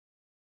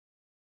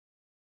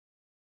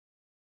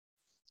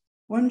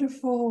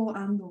Wonderful,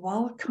 and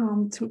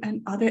welcome to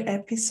another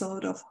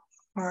episode of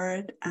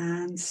Heart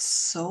and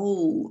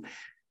Soul.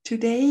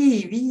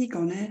 Today we're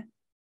gonna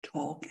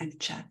talk and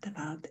chat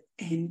about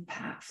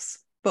empaths.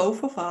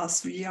 Both of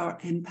us, we are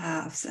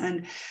empaths,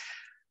 and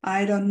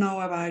I don't know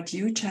about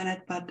you,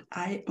 Janet, but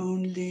I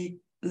only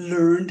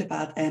learned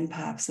about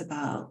empaths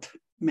about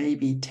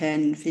maybe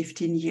 10,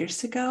 15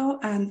 years ago,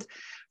 and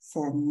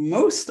for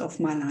most of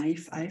my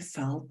life I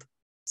felt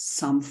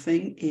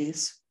something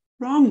is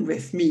wrong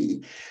with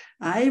me.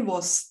 I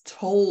was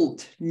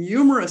told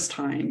numerous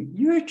times,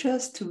 you're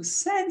just too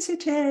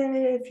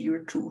sensitive,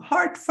 you're too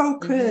hard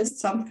focused,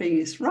 something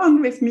is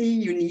wrong with me,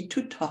 you need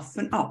to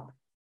toughen up.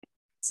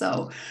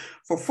 So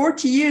for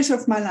 40 years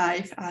of my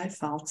life, I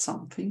felt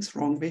something's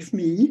wrong with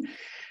me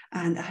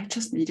and I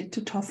just needed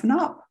to toughen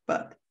up.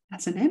 But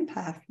as an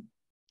empath,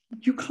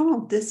 you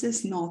can't. This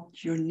is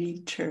not your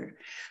nature.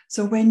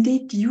 So when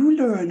did you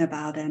learn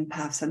about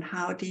empaths and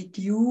how did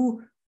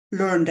you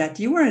learn that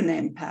you were an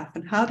empath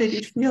and how did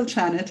it feel,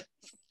 Janet?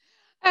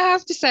 I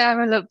have to say I'm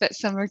a little bit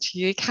similar to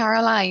you,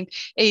 Caroline,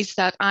 is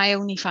that I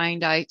only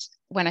found out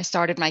when I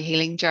started my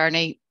healing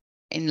journey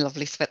in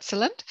lovely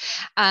Switzerland.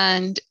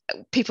 And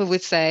people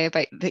would say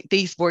about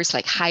these words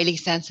like highly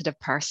sensitive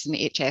person,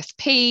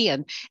 HSP,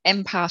 and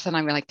empath. And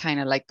I'm like kind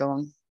of like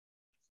going,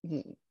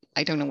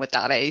 I don't know what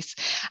that is.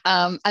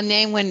 And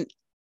then when,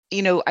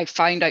 I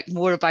found out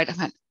more about it, I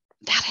went,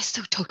 that is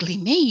so totally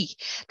me.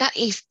 That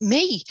is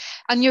me.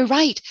 And you're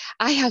right.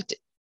 I had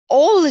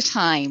all the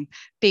time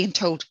being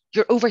told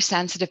you're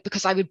oversensitive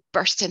because I would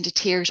burst into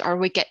tears or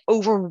would get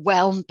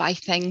overwhelmed by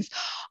things,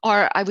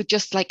 or I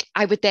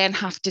would then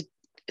have to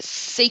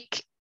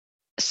seek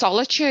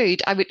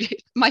solitude.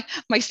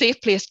 My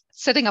safe place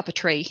sitting up a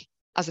tree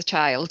as a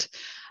child,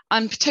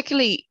 and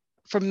particularly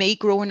for me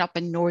growing up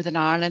in Northern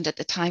Ireland at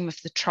the time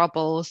of the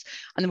Troubles,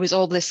 and there was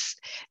all this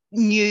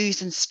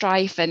news and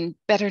strife and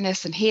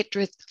bitterness and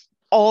hatred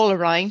all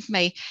around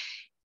me.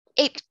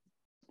 It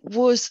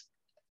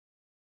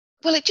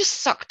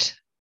just sucked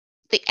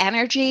the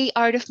energy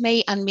out of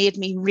me and made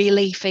me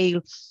really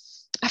feel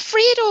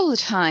afraid all the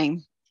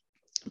time.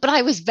 But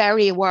I was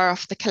very aware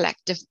of the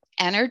collective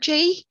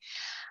energy.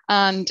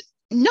 And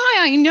now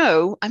I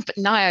know, but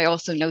now I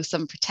also know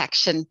some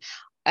protection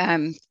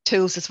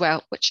tools as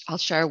well, which I'll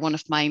share one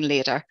of mine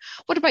later.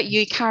 What about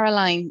you,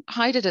 Caroline?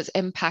 How did it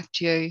impact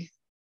you?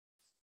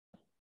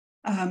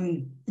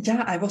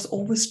 I was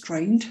always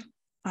drained.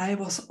 I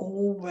was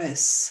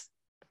always,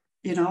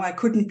 I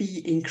couldn't be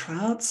in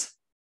crowds.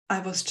 I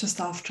was just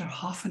after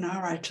half an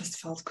hour, I just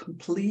felt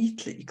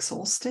completely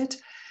exhausted.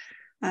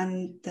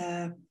 And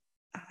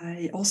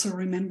I also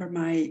remember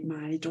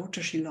my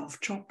daughter, she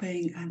loved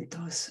shopping, and it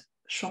was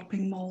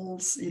shopping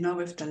malls,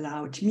 with the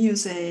loud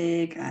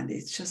music. And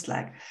it's just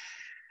like,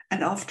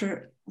 and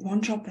after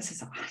one shop, I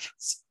said,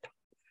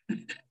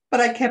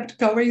 but I kept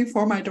going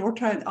for my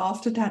daughter. And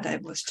after that, I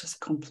was just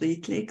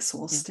completely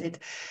exhausted.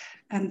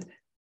 Yeah. And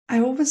I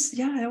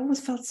always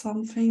felt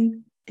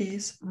something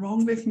is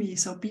wrong with me.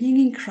 So being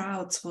in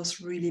crowds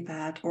was really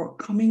bad, or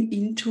coming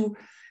into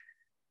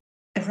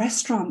a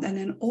restaurant and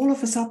then all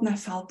of a sudden I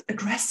felt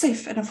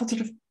aggressive and I thought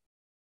sort of,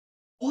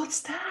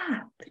 what's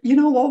that?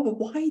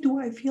 Why do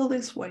I feel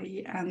this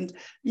way? And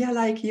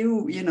like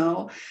you,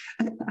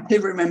 I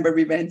remember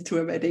we went to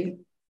a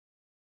wedding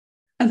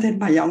and then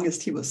my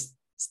youngest, he was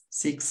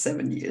 6,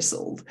 7 years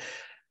old.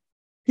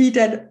 He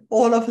then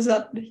all of a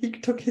sudden, he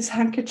took his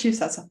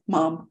handkerchief and said,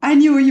 Mom, I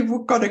knew you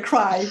were going to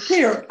cry.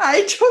 Here,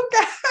 I took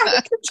a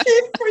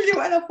handkerchief for you.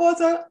 And I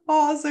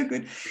thought, so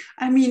good.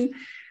 I mean,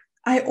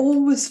 I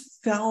always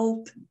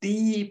felt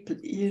deep,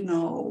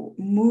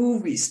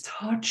 movies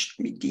touched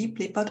me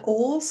deeply, but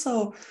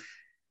also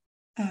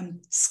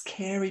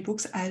scary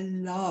books. I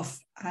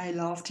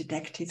love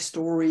detective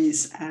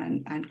stories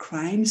and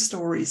crime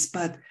stories,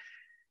 but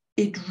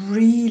it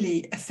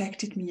really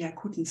affected me. I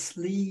couldn't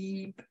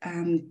sleep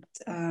and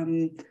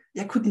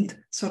I couldn't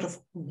sort of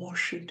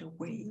wash it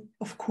away.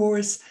 Of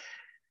course,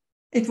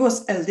 it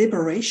was a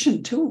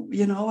liberation too.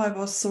 I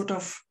was sort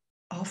of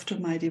after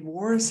my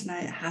divorce and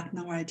I had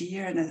no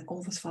idea and I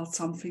always felt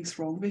something's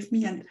wrong with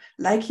me. And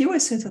like you, I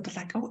said that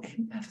like, oh,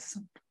 empath,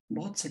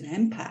 what's an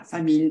empath?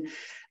 I mean,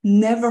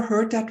 never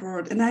heard that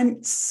word. And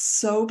I'm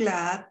so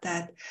glad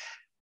that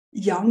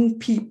young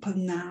people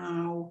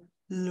now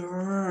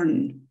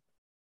learn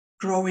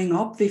growing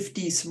up with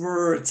these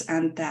words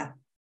and that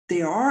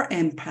they are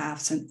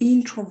empaths and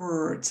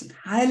introverts and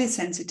highly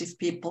sensitive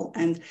people.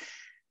 And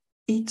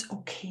it's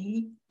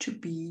okay to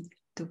be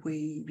the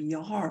way we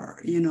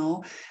are,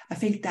 I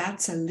think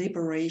that's a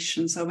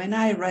liberation. So when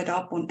I read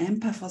up on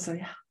empath, I was like,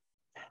 yeah,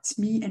 that's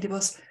me. And it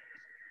was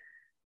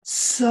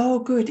so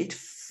good. It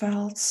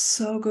felt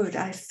so good.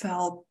 I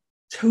felt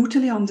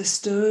totally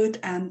understood.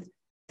 And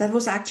that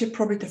was actually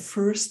probably the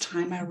first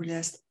time I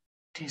realized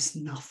there's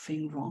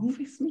nothing wrong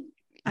with me.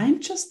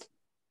 I'm just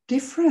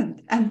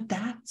different, and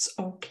that's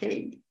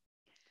okay.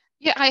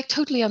 Yeah, I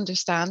totally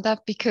understand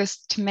that, because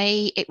to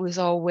me, it was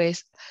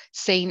always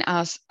seen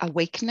as a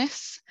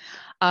weakness,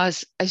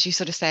 as you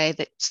sort of say,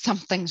 that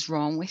something's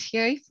wrong with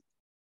you.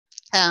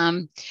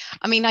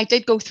 I mean, I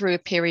did go through a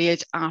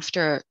period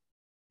after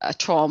a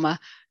trauma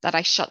that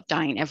I shut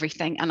down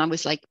everything and I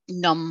was like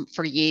numb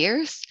for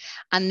years.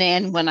 And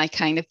then when I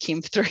kind of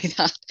came through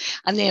that,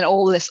 and then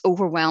all this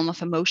overwhelm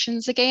of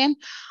emotions again,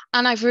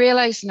 and I've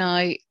realized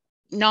now,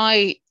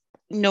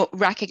 no,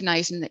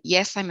 recognizing that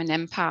yes, I'm an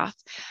empath,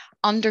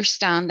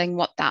 understanding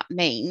what that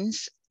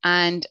means,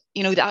 and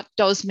that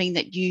does mean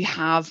that you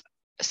have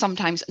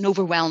sometimes an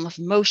overwhelm of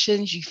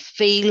emotions. You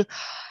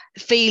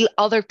feel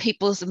other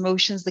people's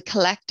emotions, the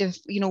collective,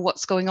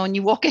 what's going on.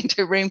 You walk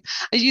into a room,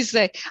 as you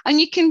say,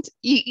 and you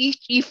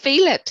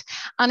feel it.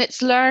 And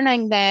it's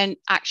learning then,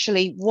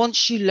 actually,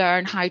 once you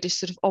learn how to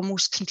sort of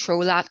almost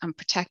control that and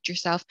protect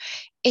yourself,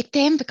 it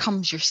then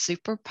becomes your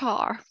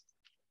superpower.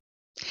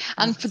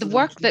 And for the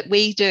work Absolutely. that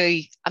we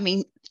do, I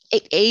mean,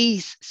 it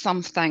is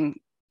something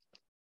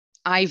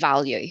I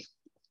value.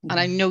 And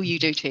I know you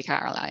do too,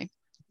 Caroline.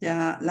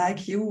 Yeah,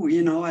 like you,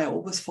 I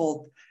always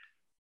thought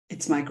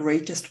it's my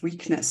greatest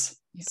weakness.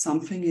 Yeah.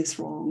 Something is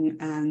wrong.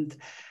 And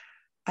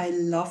I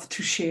love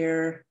to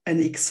share an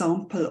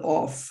example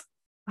of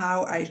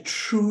how I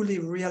truly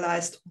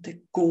realized what a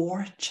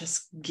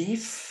gorgeous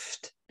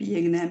gift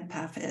being an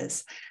empath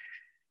is.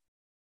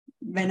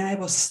 When I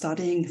was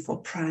studying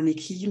for pranic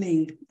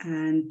healing,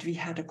 and we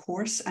had a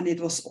course, and it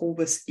was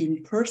always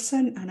in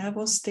person, and I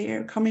was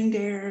there, coming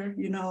there,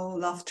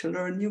 love to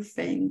learn new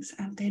things.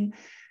 And then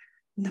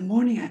in the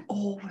morning,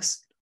 all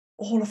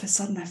of a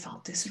sudden, I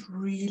felt this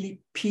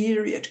really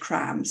period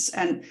cramps.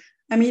 And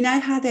I mean, I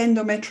had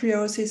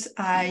endometriosis.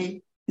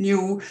 I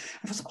knew,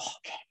 I was,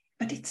 okay,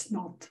 but it's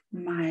not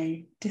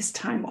this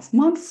time of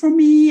month for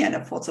me. And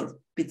I felt sort of a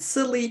bit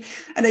silly.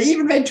 And I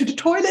even went to the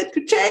toilet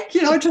to check,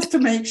 just to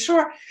make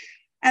sure.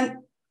 And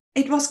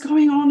it was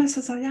going on. I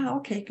said, oh, yeah,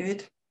 okay,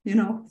 good.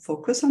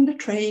 Focus on the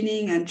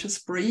training and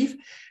just breathe.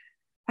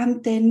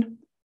 And then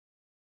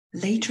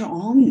later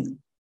on,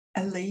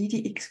 a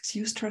lady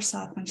excused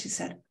herself and she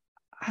said,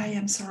 I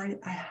am sorry,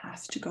 I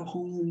have to go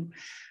home.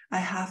 I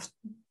have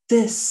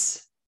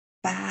this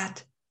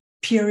bad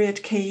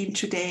period came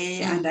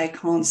today and I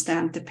can't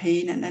stand the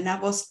pain. And then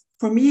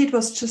for me, it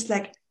was just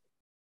like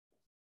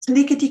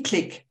clickety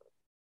click.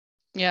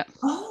 Yeah.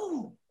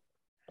 Oh,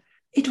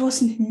 it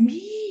wasn't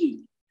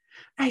me.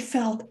 I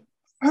felt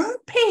her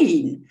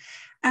pain.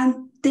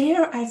 And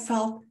there I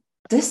felt,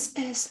 this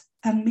is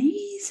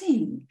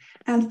amazing.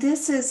 And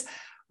this is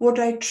what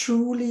I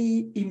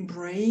truly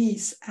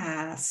embrace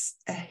as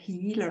a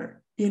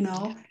healer.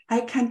 I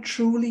can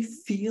truly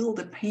feel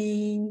the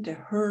pain, the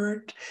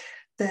hurt,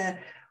 the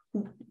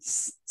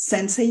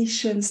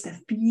sensations, the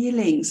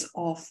feelings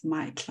of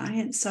my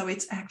clients. So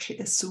it's actually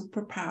a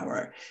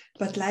superpower.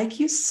 But like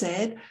you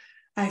said,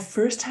 I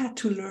first had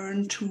to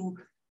learn to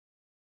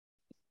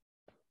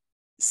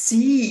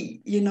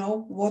see,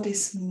 what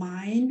is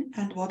mine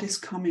and what is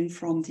coming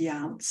from the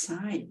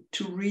outside,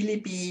 to really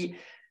be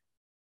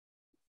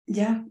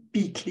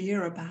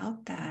clear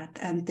about that.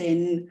 And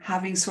then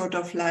having sort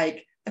of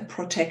like a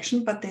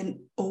protection, but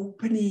then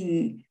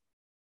opening,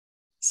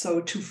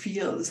 so to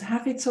feel,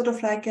 have it sort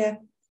of like a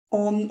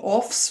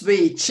on-off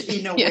switch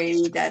in a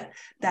way that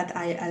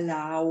I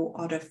allow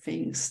other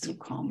things to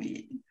come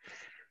in.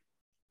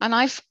 And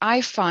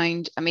I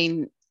find, I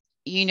mean,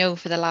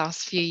 for the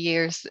last few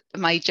years,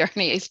 my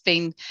journey it's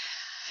been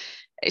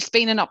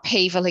an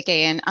upheaval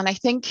again. And I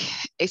think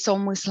it's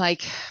almost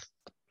like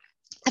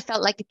I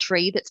felt like a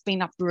tree that's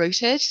been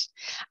uprooted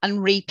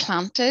and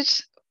replanted,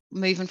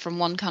 moving from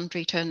one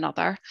country to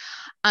another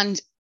and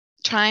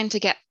trying to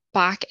get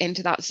back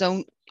into that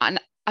zone. And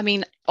I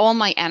mean, all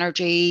my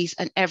energies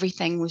and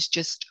everything was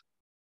just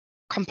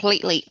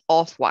completely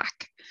off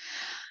whack.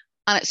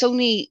 And it's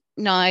only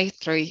now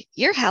through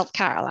your help,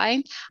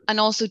 Caroline, and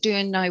also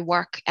doing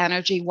now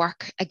energy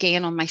work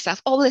again on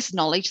myself, all this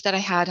knowledge that I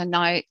had, and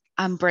now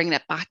I'm bringing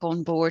it back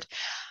on board.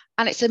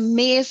 And it's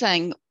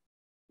amazing,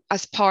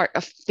 as part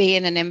of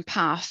being an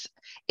empath,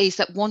 is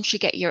that once you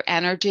get your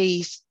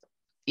energies,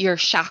 your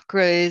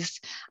chakras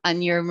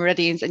and your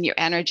meridians and your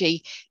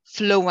energy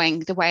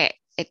flowing the way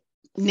it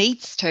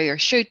needs to or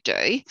should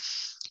do,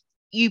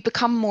 you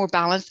become more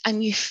balanced,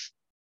 and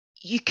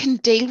you can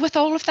deal with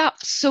all of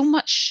that so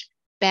much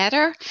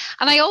better.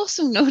 And I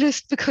also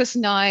noticed, because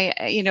now,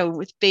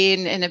 with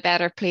being in a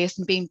better place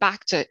and being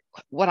back to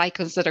what I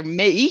consider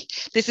me,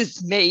 this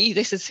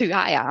is who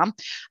I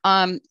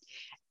am,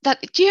 that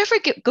do you ever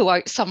go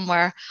out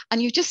somewhere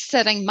and you're just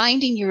sitting,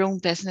 minding your own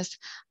business,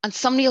 and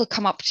somebody will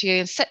come up to you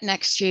and sit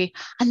next to you,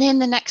 and then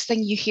the next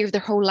thing you hear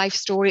their whole life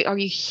story, or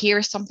you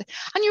hear something,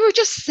 and you were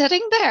just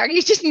sitting there.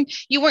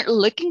 You weren't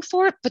looking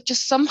for it, but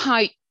just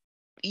somehow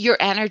your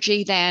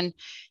energy, then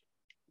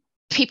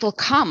people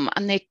come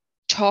and they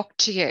talk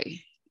to you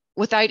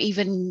without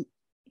even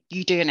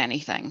you doing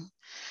anything.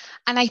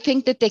 And I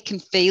think that they can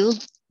feel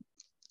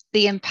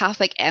the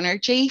empathic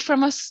energy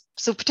from us.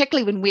 So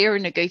particularly when we're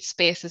in a good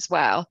space as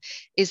well,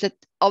 is that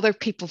other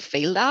people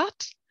feel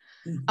that.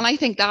 Mm-hmm. And I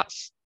think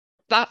that's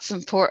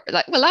important.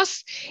 Like, well,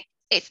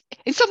 it's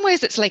in some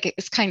ways it's like,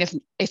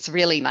 it's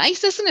really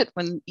nice, isn't it?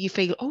 When you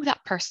feel, oh,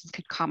 that person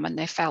could come and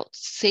they felt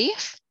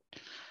safe.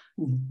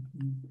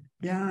 Mm-hmm.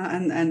 Yeah,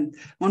 and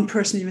one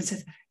person even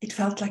said it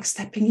felt like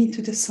stepping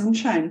into the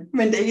sunshine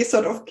when they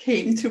sort of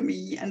came to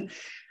me, and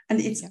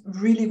it's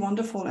really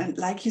wonderful. And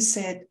like you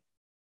said,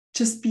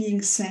 just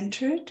being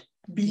centered,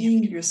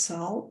 being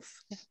yourself,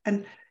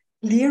 and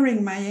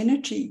clearing my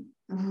energy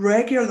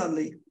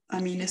regularly. I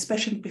mean,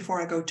 especially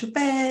before I go to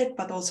bed,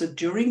 but also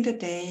during the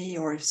day,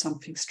 or if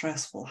something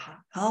stressful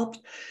helped.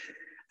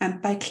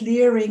 And by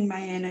clearing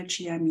my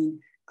energy, I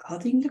mean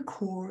cutting the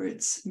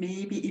cords,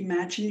 maybe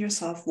imagine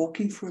yourself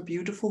walking through a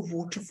beautiful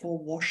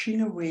waterfall,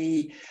 washing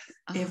away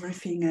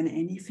everything and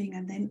anything,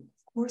 and then,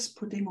 of course,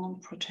 putting on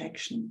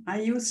protection.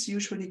 I use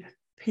usually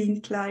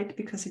pink light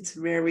because it's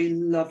very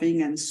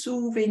loving and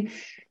soothing.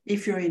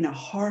 If you're in a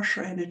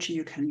harsher energy,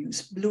 you can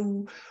use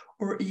blue,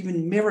 or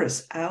even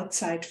mirrors,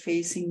 outside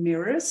facing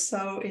mirrors,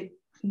 so it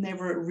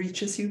never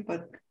reaches you,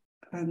 but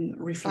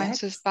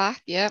reflects. Bounces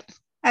back,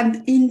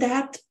 And in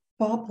that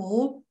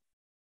bubble,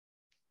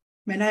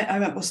 when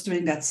I was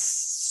doing that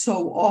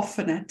so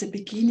often at the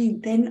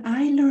beginning, then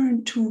I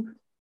learned to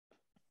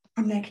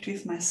connect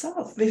with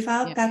myself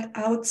without that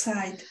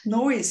outside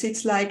noise.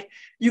 It's like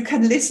you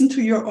can listen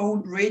to your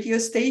own radio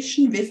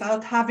station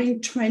without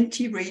having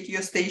 20 radio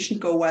stations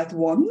go at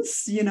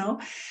once, you know,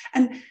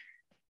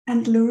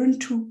 and learn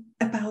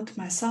about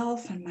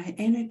myself and my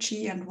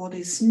energy and what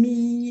is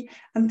me,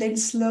 and then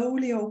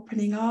slowly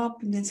opening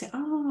up and then say,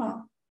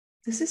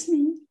 this is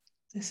me,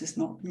 this is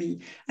not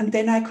me. And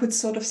then I could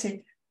sort of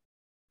say,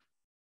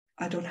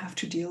 I don't have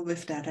to deal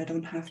with that. I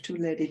don't have to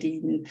let it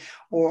in,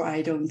 or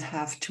I don't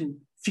have to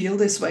feel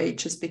this way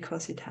just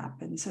because it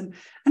happens. And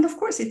of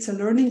course, it's a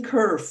learning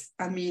curve.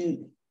 I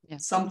mean,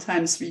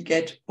 sometimes we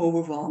get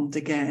overwhelmed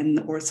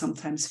again, or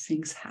sometimes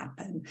things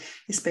happen,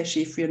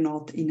 especially if we're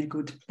not in a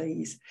good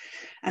place.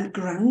 And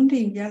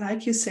grounding,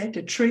 like you said,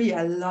 the tree,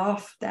 I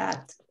love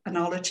that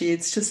analogy.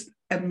 It's just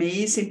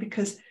amazing,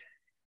 because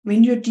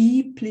when you're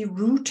deeply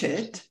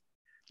rooted,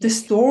 the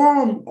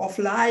storm of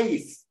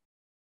life,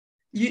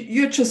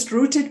 you're just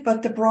rooted,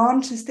 but the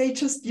branches, they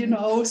just,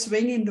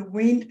 swing in the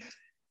wind,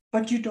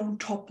 but you don't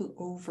topple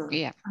over.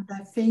 Yeah. And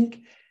I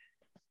think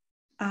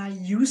I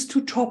used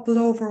to topple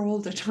over all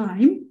the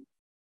time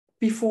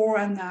before,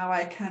 and now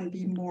I can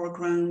be more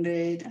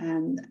grounded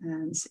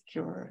and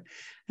secure.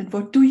 And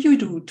what do you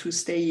do to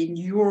stay in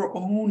your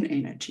own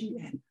energy,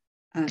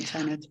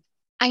 Janet?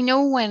 I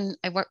know when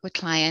I work with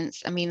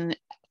clients, I mean,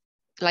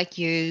 like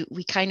you,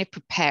 we kind of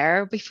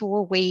prepare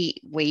before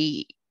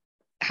we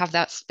have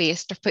that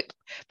space to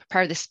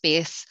prepare the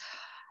space,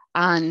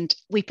 and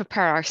we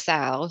prepare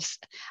ourselves.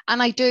 And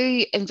I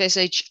do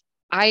envisage,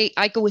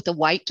 I go with a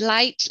white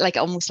light, like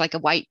almost like a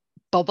white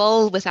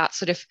bubble with that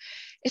sort of,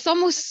 it's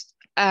almost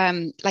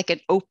like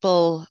an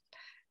opal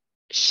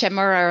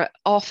shimmer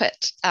off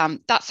it.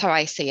 That's how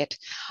I see it.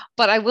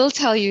 But I will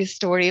tell you a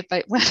story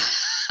about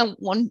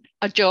when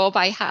a job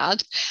I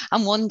had,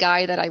 and one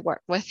guy that I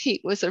worked with,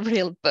 he was a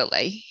real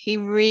bully. He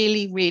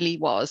really, really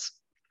was.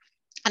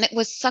 And it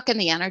was sucking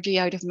the energy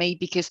out of me,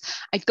 because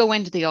I'd go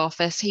into the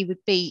office, he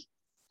would be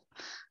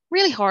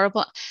really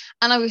horrible,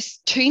 and I was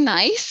too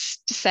nice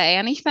to say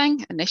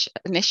anything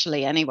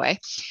initially anyway.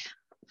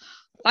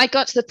 I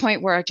got to the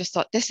point where I just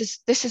thought, this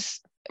is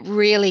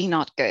really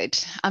not good.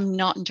 I'm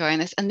not enjoying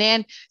this. And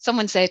then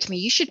someone said to me,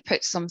 you should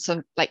put some sort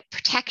of like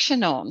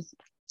protection on.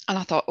 And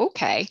I thought,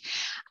 okay.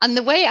 And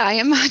the way I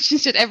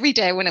imagined it every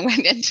day when I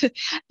went into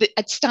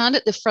I'd stand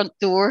at the front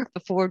door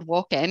before I'd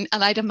walk in,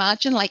 and I'd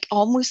imagine like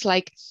almost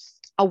like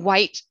a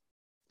white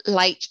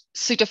light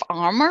suit of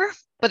armor,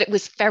 but it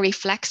was very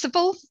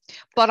flexible.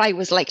 But I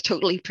was like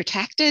totally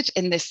protected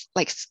in this,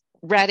 like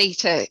ready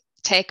to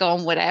take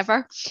on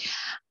whatever.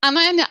 And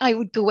then I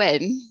would go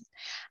in,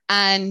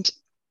 and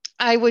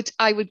I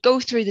would go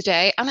through the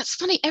day. And it's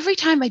funny, every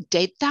time I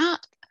did that,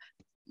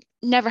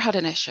 never had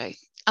an issue.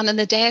 And in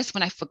the days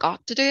when I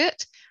forgot to do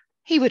it,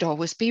 he would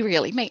always be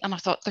really mean. And I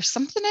thought, there's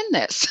something in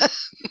this.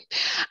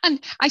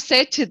 And I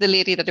said to the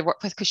lady that I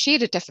worked with, because she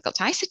had a difficult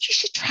time, I said, you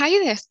should try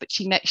this. But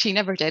she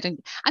never did. And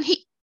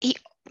he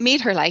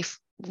made her life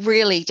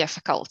really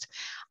difficult.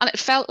 And it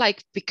felt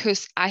like,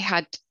 because I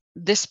had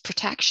this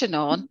protection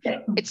on,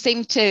 it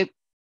seemed to,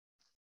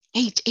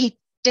 he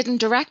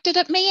didn't direct it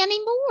at me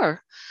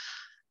anymore.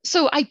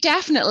 So I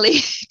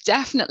definitely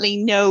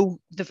know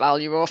the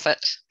value of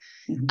it.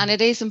 Mm-hmm. And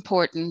it is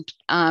important,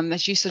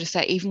 as you sort of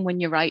say, even when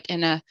you're out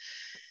in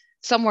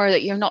somewhere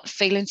that you're not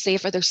feeling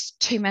safe, or there's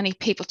too many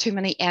people, too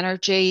many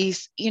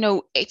energies,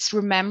 it's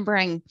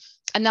remembering.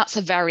 And that's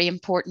a very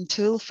important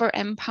tool for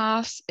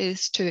empaths,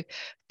 is to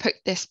put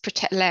this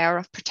layer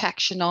of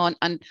protection on.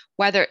 And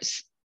whether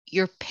it's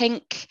your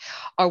pink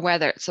or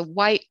whether it's a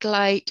white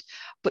light,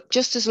 but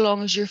just as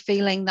long as you're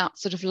feeling that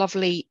sort of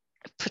lovely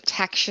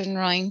protection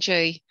around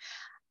you,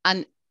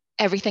 and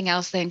everything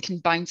else then can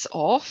bounce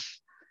off.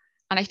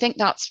 And I think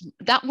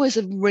that was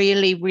a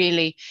really,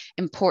 really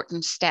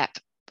important step,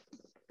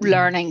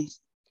 learning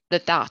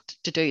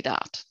to do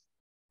that.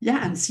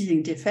 Yeah, and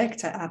seeing the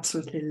effect. I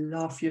absolutely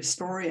love your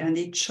story, and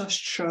it just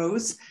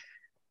shows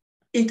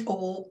it's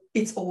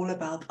all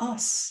about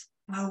us,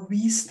 how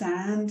we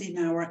stand in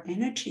our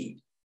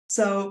energy.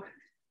 So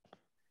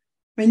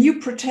when you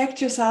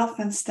protect yourself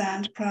and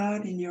stand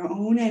proud in your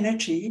own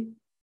energy,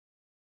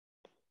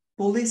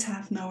 bullies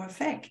have no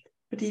effect.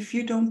 But if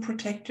you don't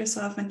protect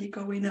yourself and you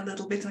go in a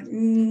little bit like,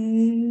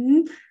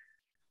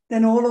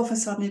 then all of a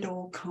sudden it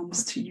all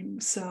comes to you.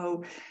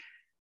 So,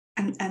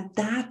 and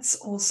that's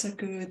also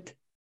good.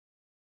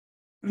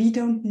 We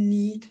don't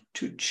need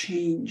to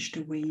change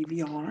the way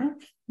we are.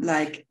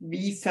 Like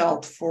we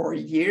felt for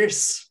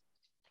years,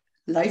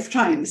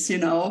 lifetimes, you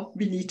know,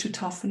 we need to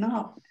toughen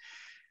up.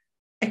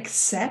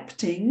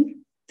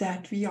 Accepting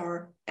that we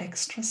are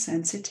extra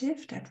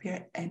sensitive, that we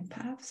are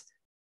empaths,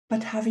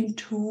 but having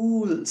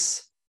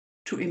tools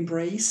to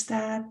embrace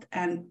that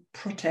and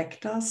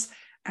protect us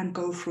and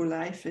go through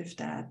life with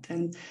that.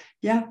 And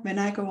yeah, when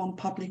I go on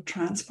public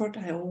transport,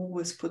 I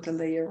always put a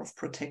layer of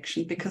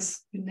protection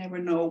because you never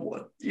know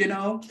what, you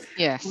know,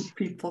 Yes. what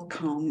people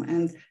come.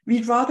 And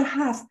we'd rather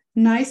have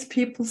nice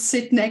people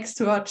sit next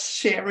to us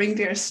sharing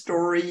their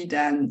story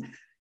than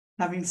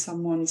having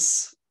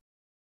someone's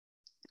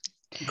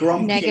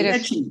grumpy Negative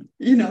energy,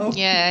 you know.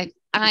 Yeah,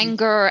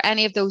 anger,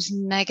 any of those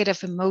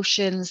negative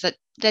emotions that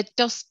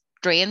just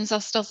drains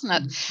us, doesn't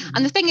it? Mm-hmm.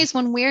 And the thing is,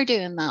 when we're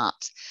doing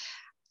that,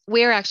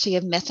 we're actually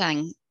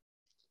emitting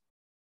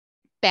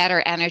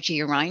better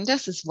energy around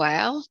us as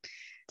well.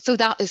 So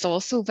that is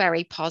also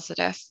very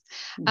positive.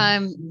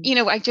 You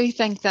know, I do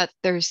think that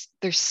there's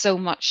so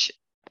much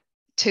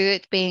to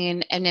it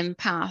being an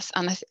impasse.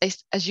 And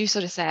as you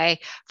sort of say,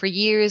 for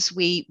years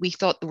we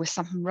thought there was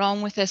something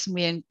wrong with this, and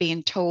we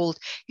being told,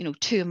 you know,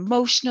 too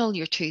emotional,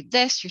 you're too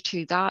this, you're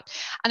too that.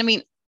 And I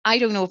mean, I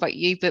don't know about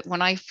you, but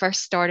when I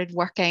first started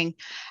working,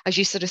 as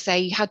you sort of say,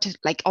 you had to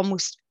like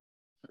almost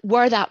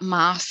wear that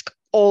mask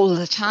all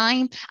the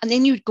time, and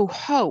then you'd go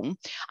home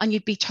and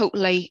you'd be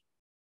totally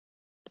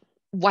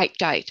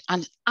wiped out,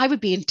 and I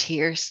would be in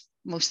tears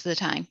most of the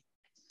time.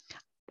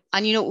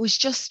 And you know, it was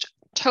just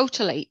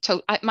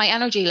my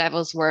energy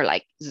levels were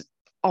like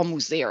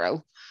almost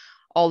zero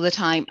all the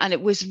time, and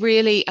it was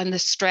really, and the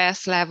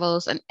stress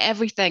levels and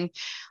everything.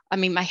 I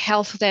mean, my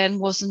health then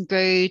wasn't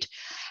good.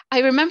 I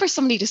remember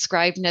somebody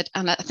describing it,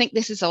 and I think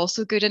this is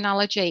also a good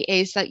analogy,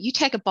 is that you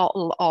take a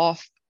bottle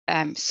of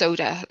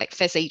soda, like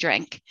fizzy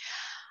drink,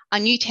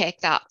 and you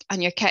take that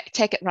and you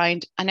take it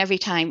round, and every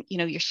time, you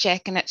know, you're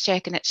shaking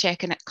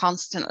it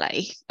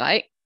constantly,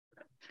 right?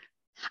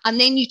 And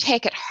then you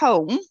take it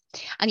home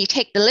and you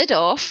take the lid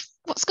off,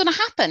 what's going to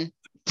happen?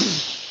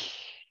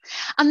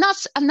 And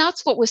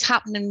that's what was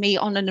happening to me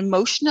on an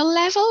emotional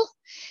level,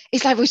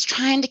 is I was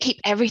trying to keep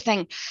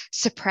everything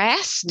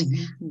suppressed.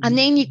 Mm-hmm. And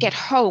then you get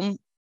home,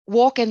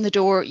 walk in the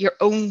door, your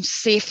own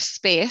safe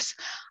space,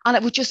 and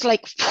it would just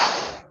like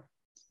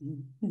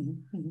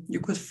you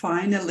could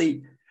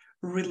finally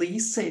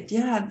release it.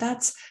 Yeah,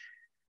 that's,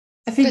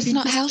 I think it's we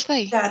not just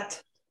healthy.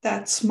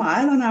 that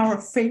smile on our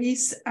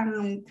face,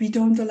 and we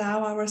don't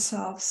allow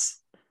ourselves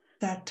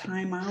that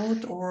time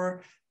out,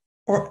 or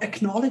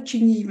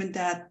acknowledging even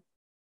that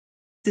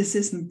this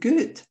isn't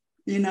good.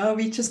 You know,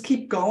 we just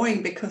keep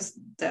going because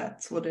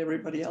that's what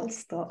everybody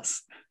else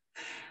does.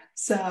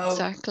 So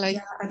Exactly.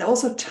 yeah, and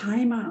also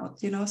time out,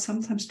 you know,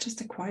 sometimes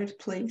just a quiet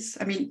place.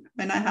 I mean,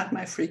 when I had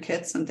my 3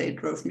 kids and they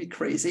drove me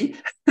crazy,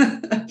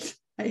 I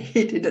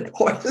hated the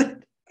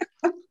toilet.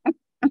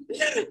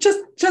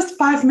 just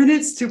 5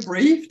 minutes to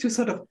breathe, to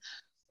sort of,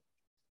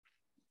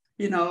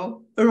 you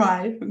know,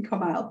 arrive and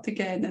come out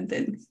again and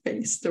then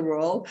face the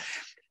world.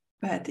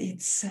 But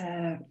it's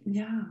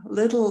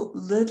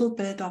little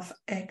bit of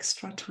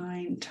extra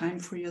time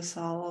for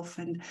yourself.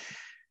 And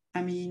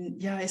I mean,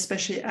 yeah,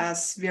 especially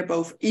as we're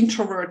both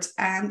introverts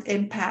and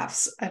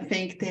empaths, I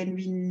think then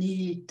we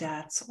need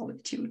that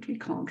solitude. We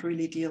can't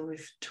really deal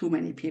with too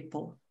many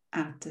people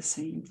at the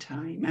same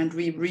time, and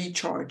we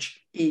recharge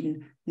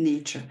in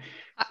nature.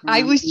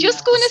 I was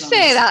just going to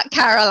say Ourselves. that,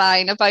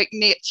 Caroline, about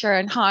nature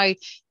and how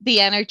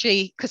the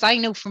energy, because I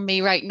know for me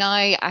right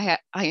now,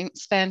 I'm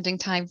spending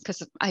time,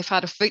 because I've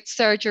had a foot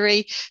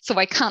surgery, so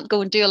I can't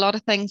go and do a lot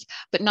of things.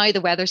 But now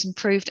the weather's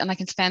improved and I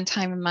can spend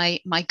time in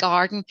my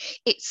garden.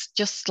 It's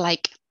just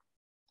like,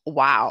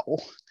 wow.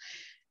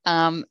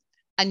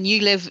 And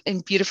you live in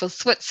beautiful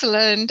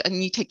Switzerland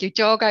and you take your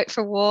dog out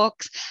for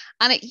walks,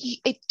 and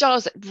it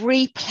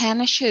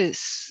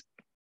replenishes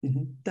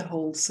The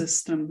whole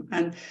system.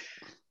 And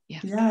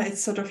yeah,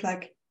 it's sort of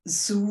like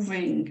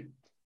soothing.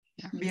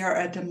 Yeah. We are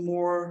at a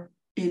more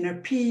inner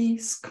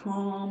peace,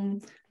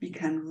 calm, we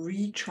can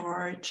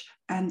recharge.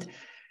 And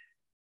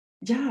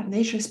yeah,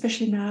 nature,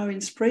 especially now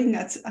in spring,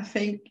 I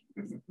think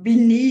we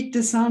need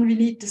the sun, we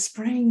need the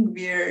spring.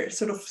 We're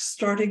sort of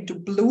starting to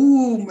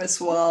bloom as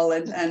well,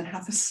 and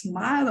have a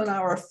smile on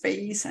our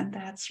face. And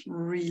that's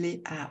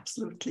really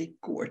absolutely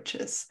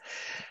gorgeous.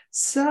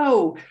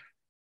 So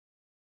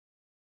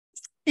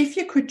if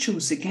you could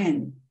choose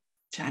again,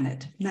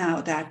 Janet, now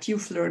that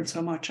you've learned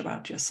so much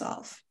about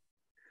yourself,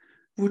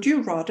 would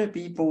you rather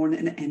be born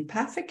an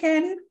empath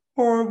again,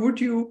 or would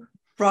you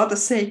rather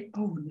say,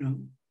 oh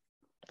no?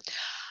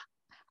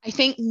 I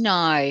think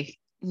now,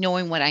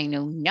 knowing what I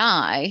know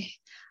now,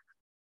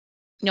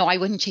 no, I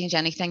wouldn't change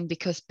anything,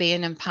 because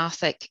being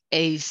empathic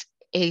is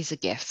a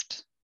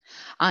gift.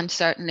 and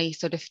certainly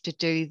sort of to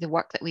do the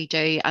work that we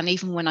do. And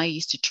even when I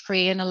used to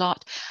train a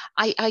lot,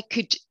 I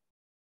could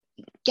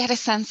get a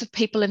sense of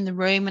people in the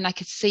room, and I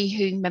could see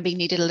who maybe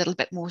needed a little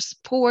bit more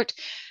support,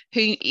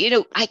 who, you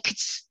know, I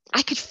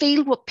could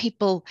feel what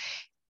people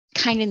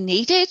kind of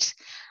needed.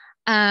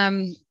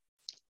 And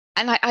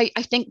I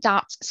think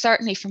that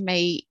certainly for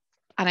me,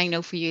 and I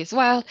know for you as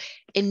well,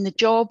 in the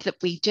job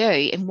that we do,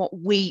 in what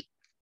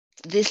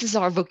this is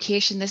our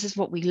vocation, this is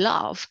what we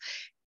love.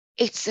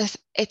 It's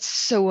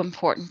so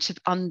important to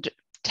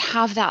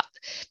have that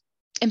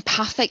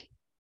empathic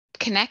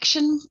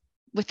connection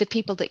with the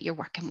people that you're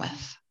working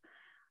with.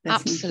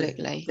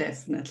 Absolutely.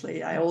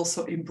 Definitely. I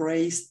also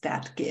embrace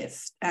that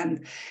gift.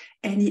 And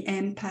any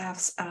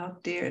empaths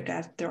out there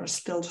that they're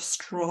still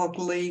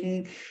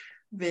struggling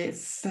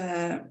with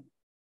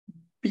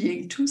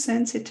being too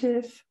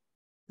sensitive,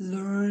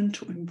 learn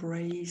to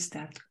embrace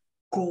that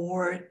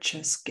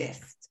gorgeous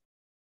gift.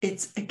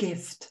 It's a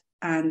gift.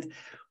 And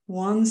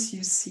once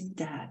you see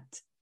that,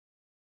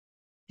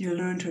 you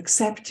learn to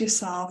accept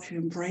yourself, you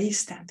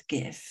embrace that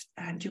gift,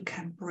 and you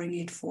can bring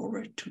it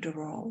forward to the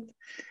world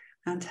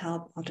and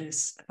help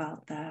others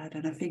about that.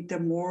 And I think the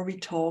more we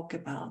talk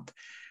about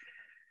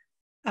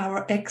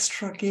our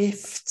extra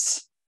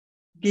gifts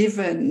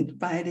given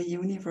by the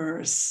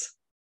universe,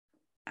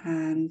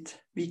 and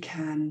we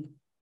can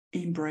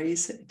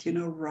embrace it, you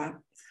know,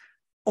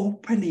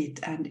 open it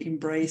and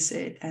embrace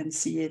it and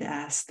see it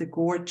as the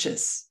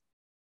gorgeous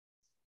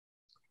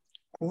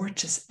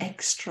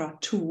extra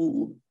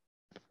tool.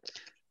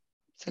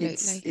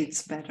 Absolutely.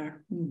 It's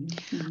better.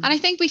 Mm-hmm. And I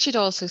think we should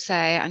also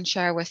say and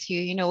share with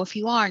you, you know, if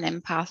you are an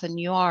empath and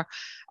you are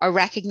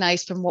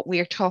recognized from what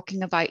we're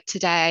talking about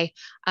today,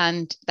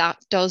 and that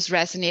does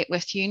resonate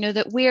with you, you know,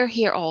 that we're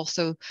here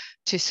also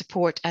to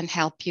support and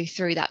help you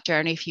through that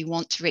journey. If you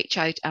want to reach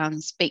out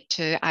and speak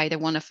to either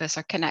one of us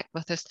or connect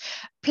with us,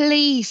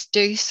 please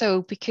do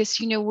so, because,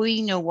 you know,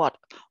 we know what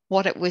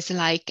it was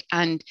like,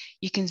 and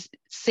you can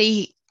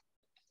see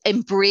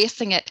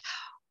embracing it,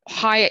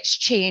 how it's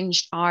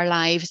changed our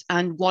lives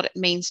and what it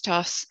means to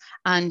us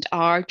and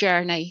our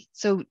journey.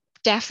 So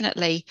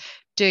definitely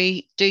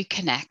do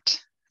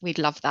connect. We'd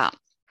love that.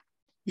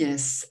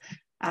 Yes,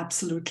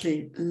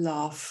 absolutely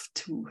love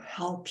to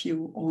help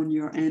you on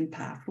your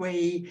empath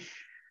way.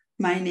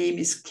 My name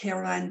is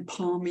Caroline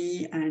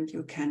Palmy, and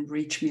you can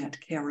reach me at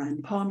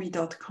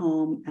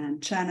carolinepalmy.com.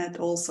 And Janet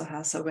also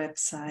has a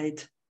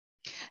website,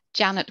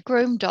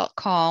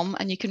 janetgroom.com,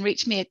 and you can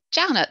reach me at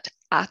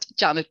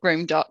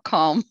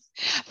janetgroom.com.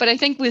 But I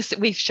think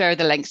we've shared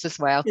the links as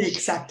well.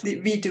 Exactly,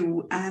 we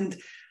do. And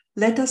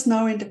let us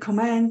know in the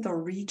comment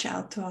or reach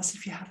out to us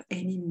if you have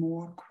any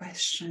more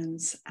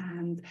questions.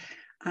 And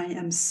I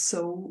am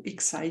so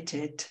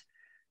excited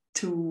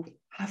to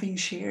having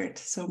shared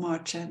so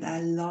much, and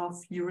I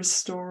love your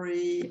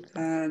story,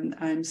 and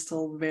I'm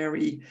still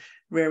very,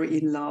 very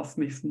in love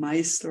with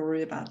my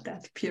story about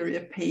that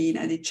period pain,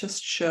 and it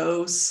just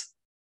shows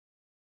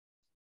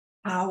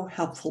how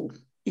helpful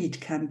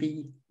it can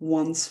be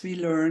once we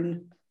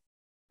learn,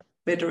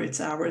 whether it's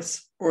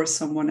ours or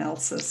someone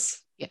else's.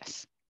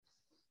 Yes,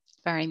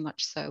 very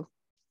much so.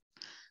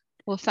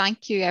 Well,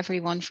 thank you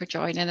everyone for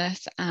joining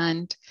us,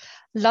 and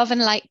love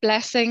and light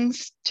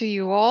blessings to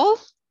you all.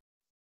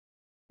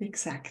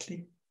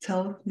 Exactly.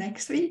 Till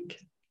next week.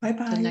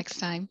 Bye-bye. Till next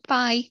time.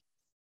 Bye.